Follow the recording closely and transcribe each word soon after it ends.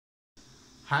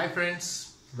Hi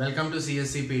friends, welcome to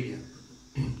CSCpedia.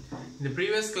 In the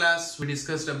previous class we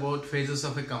discussed about phases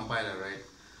of a compiler, right?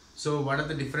 So what are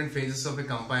the different phases of a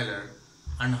compiler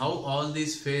and how all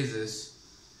these phases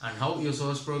and how your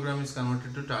source program is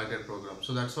converted to target program.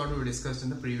 So that's what we discussed in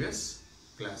the previous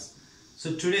class.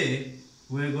 So today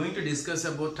we are going to discuss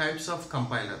about types of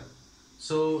compiler.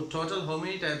 So total how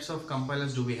many types of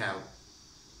compilers do we have?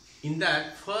 In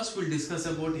that first we'll discuss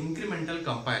about incremental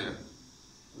compiler.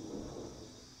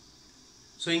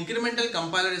 So incremental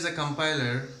compiler is a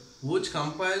compiler which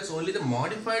compiles only the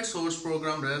modified source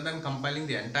program rather than compiling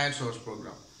the entire source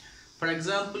program. For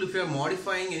example, if you are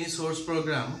modifying any source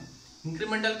program,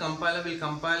 incremental compiler will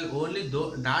compile only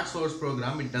that source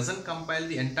program. It doesn't compile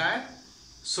the entire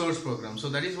source program. So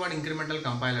that is what incremental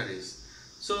compiler is.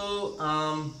 So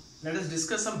let us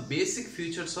discuss some basic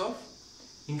features of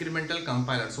incremental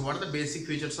compiler. So what are the basic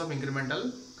features of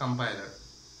incremental compiler?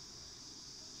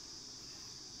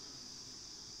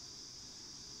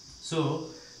 So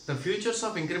the features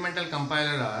of incremental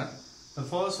compiler are, the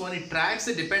first one, it tracks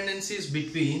the dependencies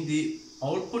between the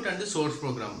output and the source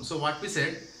program. So what we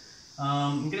said,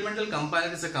 incremental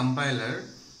compiler is a compiler.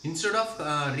 Instead of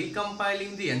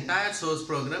recompiling the entire source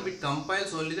program, it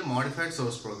compiles only the modified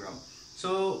source program.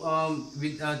 So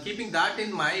with keeping that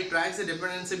in mind, it tracks the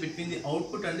dependency between the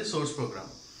output and the source program.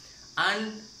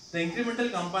 And the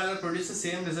incremental compiler produces the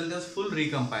same result as full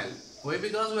recompile. Why?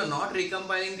 Because we are not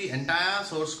recompiling the entire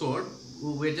source code,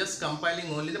 we are just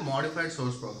compiling only the modified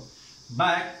source program.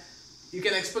 But you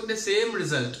can expect the same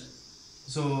result.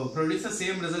 So produce the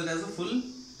same result as a full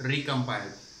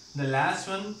recompile. The last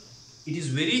one, it is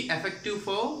very effective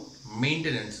for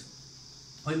maintenance.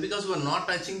 Why? Because we are not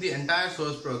touching the entire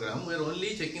source program, we are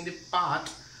only checking the part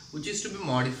which is to be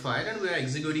modified and we are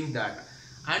executing that.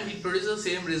 And it produces the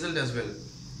same result as well.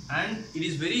 And it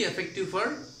is very effective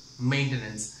for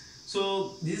maintenance.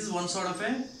 So this is one sort of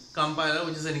a compiler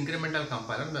which is an incremental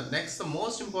compiler. The next, the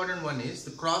most important one is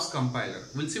the cross compiler.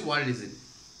 We'll see what is it.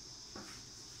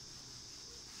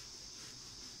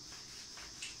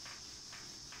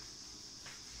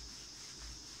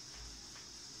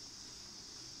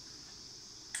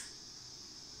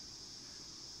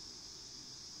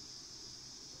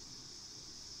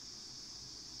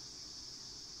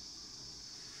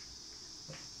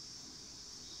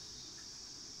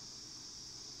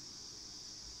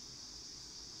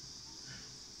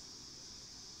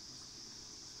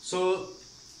 So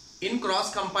in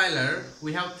cross compiler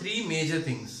we have three major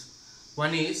things.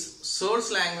 One is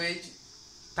source language,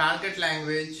 target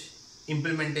language,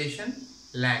 implementation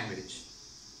language.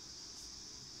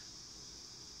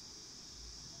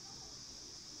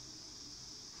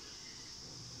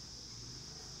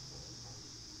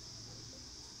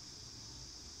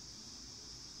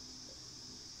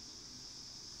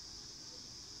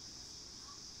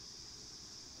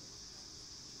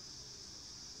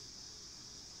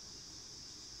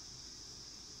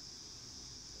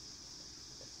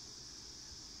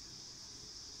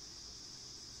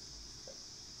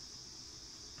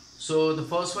 So the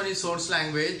first one is source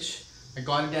language, I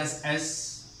call it as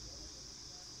S,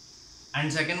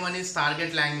 and second one is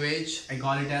target language, I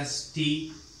call it as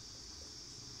T,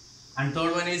 and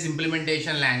third one is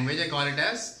implementation language, I call it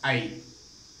as I.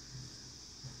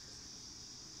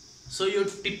 So your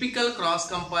typical cross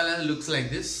compiler looks like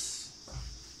this.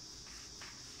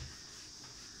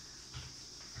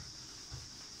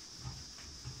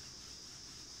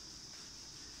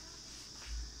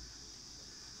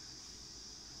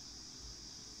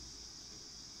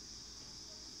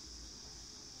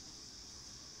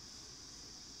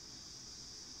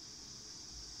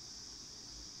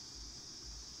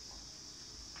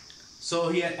 So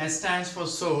here S stands for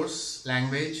source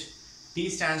language, T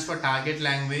stands for target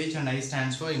language, and I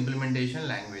stands for implementation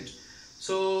language.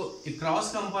 So a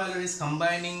cross compiler is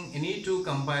combining any two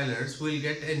compilers, we will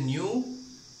get a new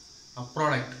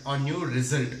product or new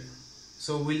result.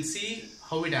 So we'll see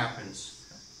how it happens.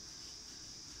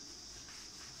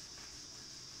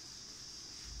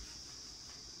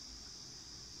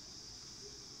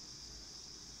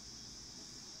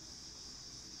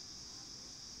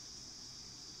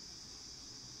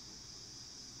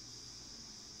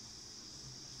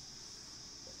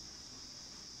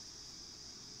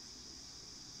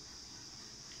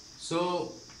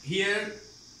 So here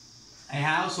I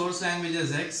have source language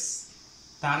as X,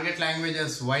 target language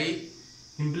as Y,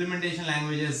 implementation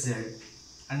language as Z,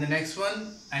 and the next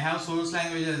one I have source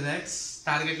language as X,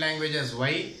 target language as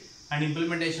Y, and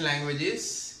implementation language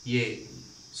is A.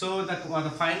 So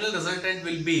the final resultant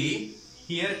will be,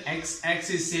 here X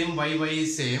is same, Y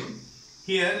is same.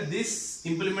 Here this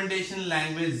implementation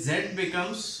language Z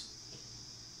becomes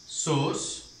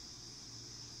source,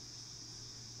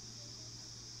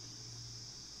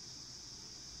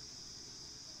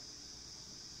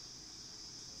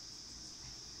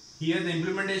 here the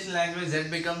implementation language Z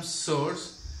becomes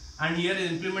source, and here the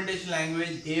implementation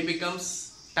language A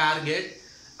becomes target,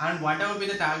 and whatever be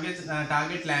the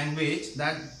target language,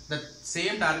 that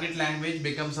same target language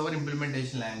becomes our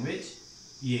implementation language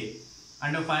A,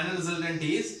 and the final resultant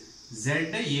is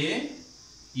ZA.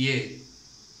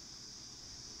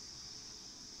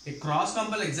 A cross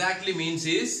compile exactly means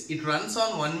is it runs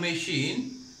on one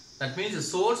machine. That means the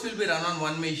source will be run on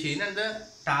one machine and the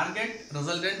target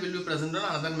resultant will be present on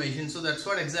another machine. So that's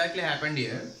what exactly happened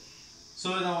here.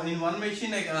 So now in one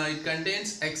machine it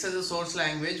contains X as a source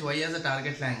language, Y as a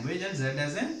target language, and Z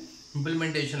as an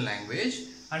implementation language.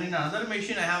 And in another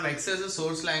machine I have X as a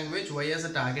source language, Y as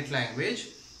a target language,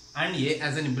 and A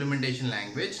as an implementation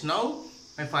language. Now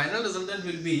my final resultant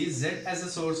will be Z as a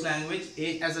source language,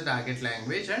 A as a target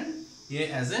language, and A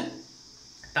as a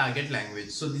target language.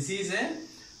 So this is a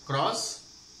cross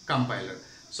compiler.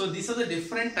 So these are the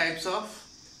different types of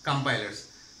compilers.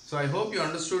 So I hope you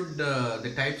understood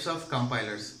the types of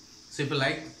compilers. So if you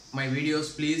like my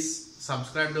videos, please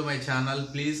subscribe to my channel.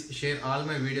 Please share all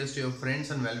my videos to your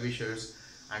friends and well-wishers,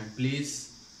 and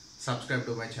please subscribe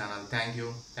to my channel. Thank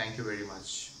you very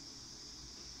much.